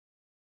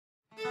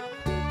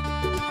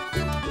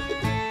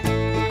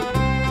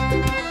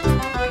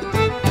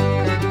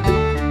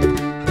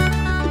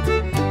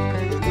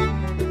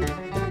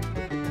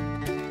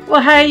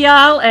Well, hey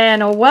y'all,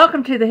 and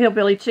welcome to the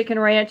Hillbilly Chicken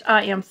Ranch.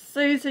 I am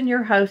Susan,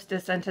 your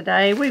hostess, and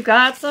today we've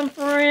got some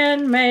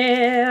friend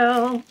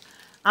mail.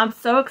 I'm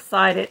so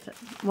excited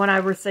when I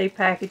receive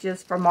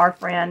packages from our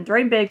friend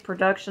Dream Big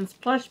Productions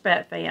Plush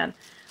Bat Fan.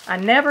 I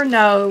never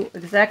know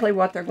exactly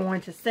what they're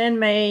going to send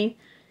me,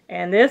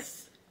 and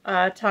this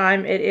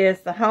time it is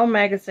the Home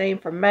magazine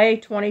from May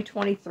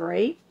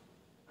 2023.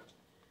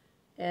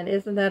 And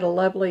isn't that a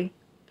lovely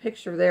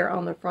picture there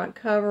on the front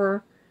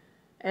cover?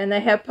 And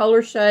they have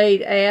Polar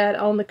Shade ad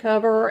on the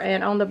cover,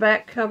 and on the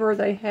back cover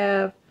they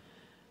have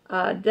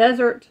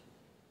Desert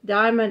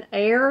Diamond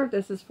Air.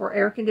 This is for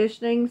air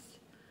conditionings,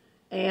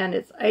 and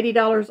it's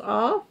 $80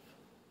 off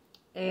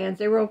and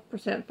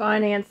 0%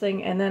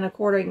 financing. And then of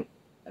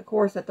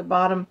course at the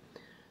bottom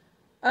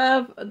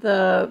of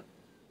the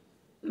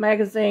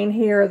magazine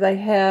here they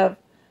have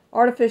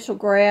artificial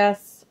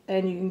grass,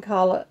 and you can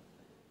call it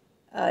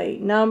a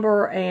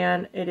number,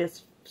 and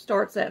it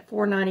starts at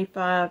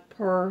 $4.95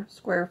 per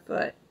square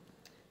foot.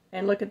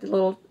 And look at the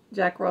little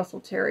Jack Russell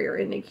Terrier,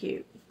 isn't he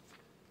cute?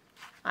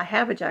 I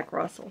have a Jack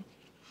Russell.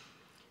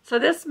 So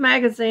this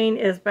magazine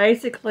is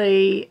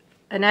basically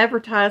an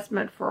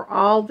advertisement for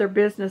all their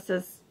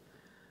businesses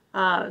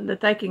that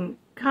they can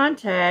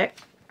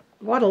contact.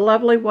 What a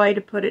lovely way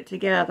to put it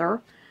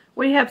together.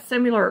 We have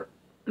similar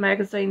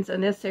magazines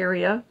in this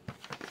area,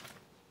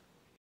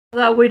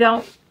 although we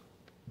don't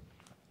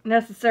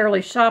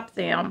necessarily shop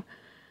them.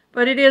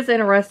 But it is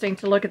interesting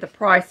to look at the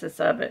prices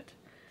of it.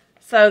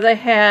 So they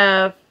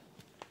have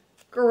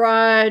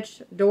garage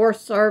door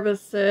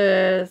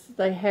services.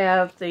 They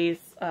have these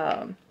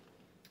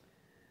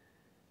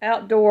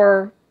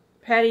outdoor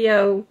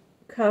patio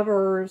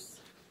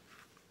covers.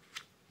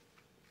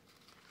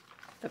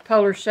 The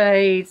Polar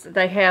Shades.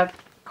 They have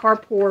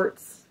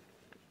carports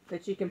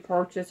that you can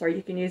purchase, or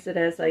you can use it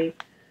as a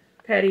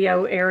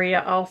patio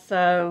area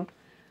also.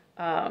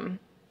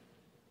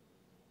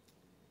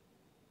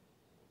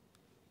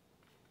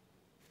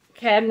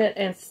 Cabinet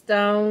and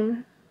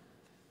stone.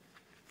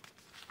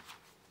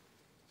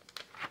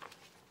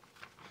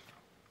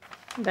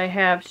 They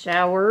have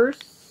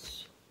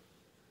showers,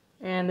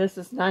 and this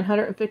is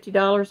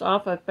 $950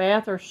 off a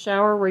bath or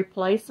shower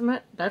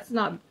replacement. That's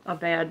not a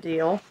bad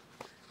deal.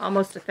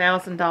 Almost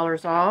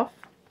 $1,000 off.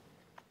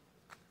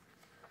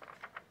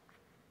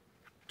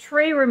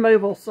 Tree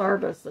removal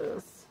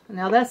services.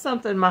 Now that's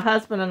something my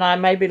husband and I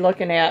may be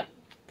looking at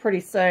pretty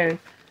soon.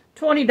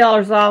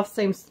 $20 off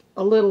seems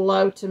a little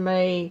low to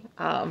me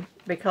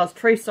because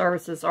tree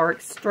services are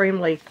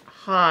extremely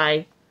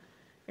high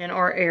in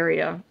our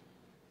area.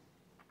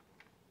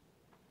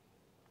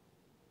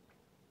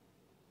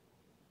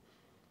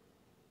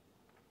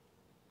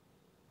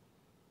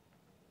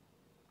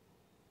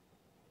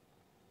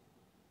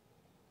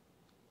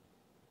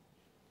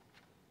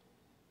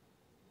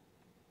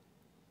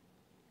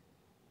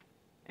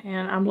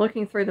 And I'm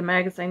looking through the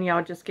magazine.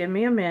 Y'all just give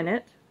me a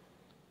minute.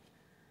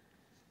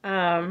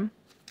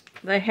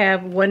 They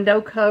have window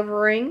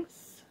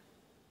coverings.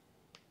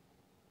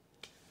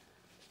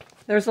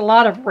 There's a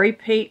lot of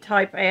repeat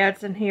type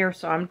ads in here,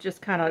 so I'm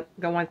just kind of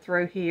going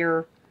through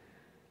here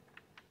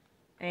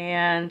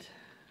and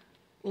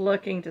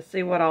looking to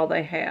see what all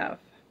they have.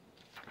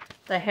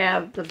 They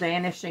have the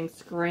vanishing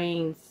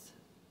screens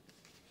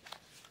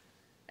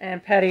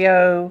and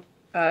patio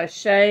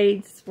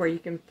shades, where you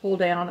can pull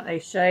down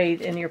a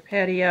shade in your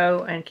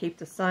patio and keep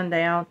the sun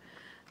down.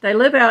 They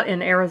live out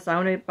in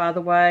Arizona, by the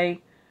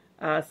way,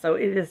 so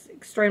it is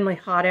extremely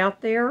hot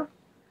out there.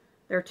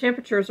 Their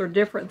temperatures are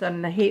different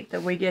than the heat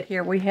that we get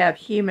here. We have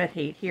humid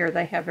heat here.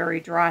 They have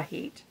very dry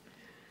heat.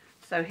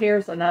 So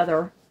here's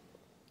another.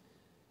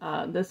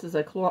 This is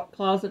a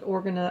closet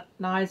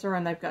organizer,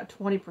 and they've got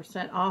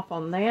 20% off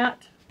on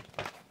that.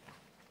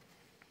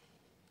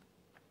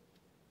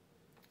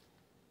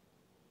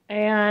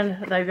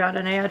 And they've got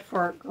an ad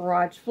for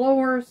garage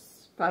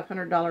floors,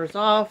 $500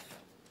 off.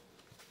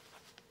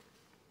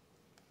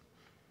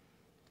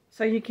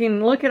 So you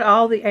can look at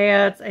all the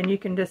ads and you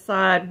can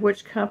decide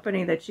which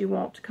company that you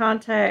want to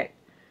contact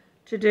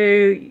to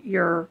do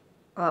your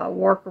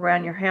work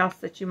around your house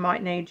that you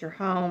might need, your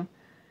home.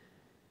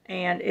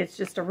 And it's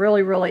just a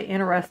really, really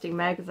interesting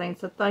magazine.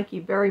 So thank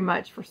you very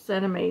much for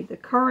sending me the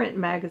current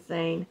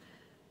magazine,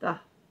 the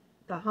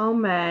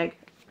Home Mag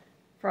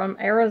from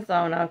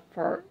Arizona,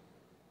 for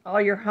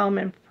all your home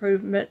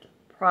improvement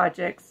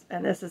projects.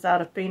 And this is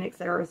out of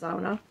Phoenix,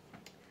 Arizona.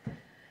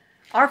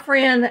 Our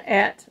friend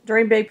at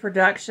Dream Big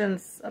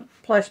Productions,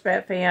 Plush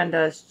Bat Fan,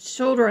 does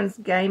children's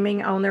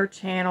gaming on their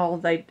channel.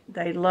 They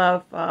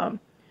love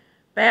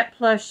bat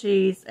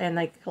plushies, and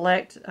they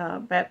collect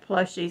bat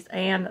plushies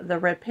and the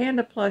Red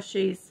Panda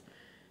plushies,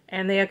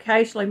 and they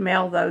occasionally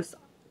mail those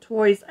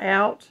toys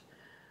out.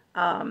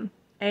 And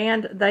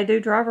they do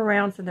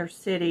drive-arounds in their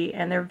city,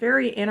 and they're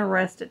very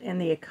interested in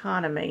the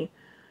economy,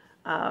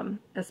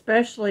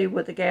 especially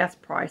with the gas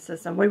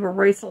prices. And we were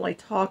recently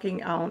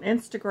talking on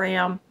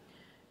Instagram,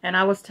 and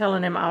I was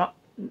telling them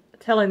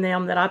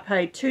that I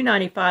paid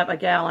 $2.95 a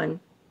gallon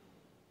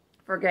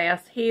for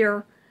gas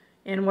here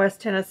in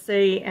West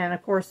Tennessee, and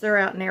of course they're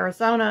out in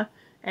Arizona,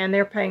 and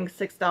they're paying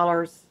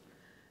 $6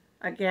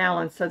 a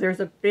gallon. So there's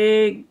a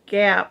big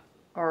gap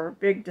or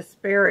big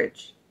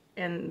disparage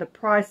in the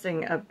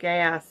pricing of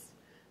gas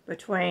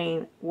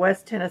between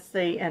West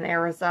Tennessee and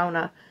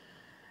Arizona.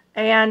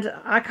 And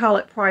I call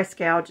it price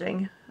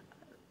gouging.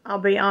 I'll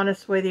be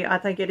honest with you, I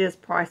think it is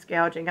price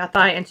gouging.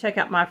 And check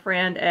out my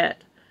friend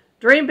at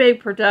Dream Big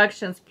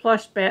Productions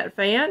Plush Bat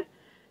Fan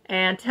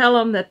and tell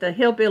them that the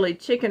Hillbilly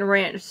Chicken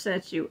Ranch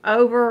sent you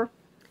over,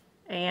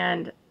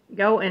 and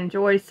go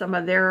enjoy some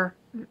of their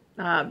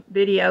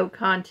video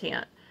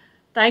content.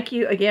 Thank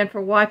you again for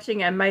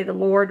watching, and may the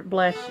Lord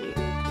bless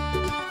you.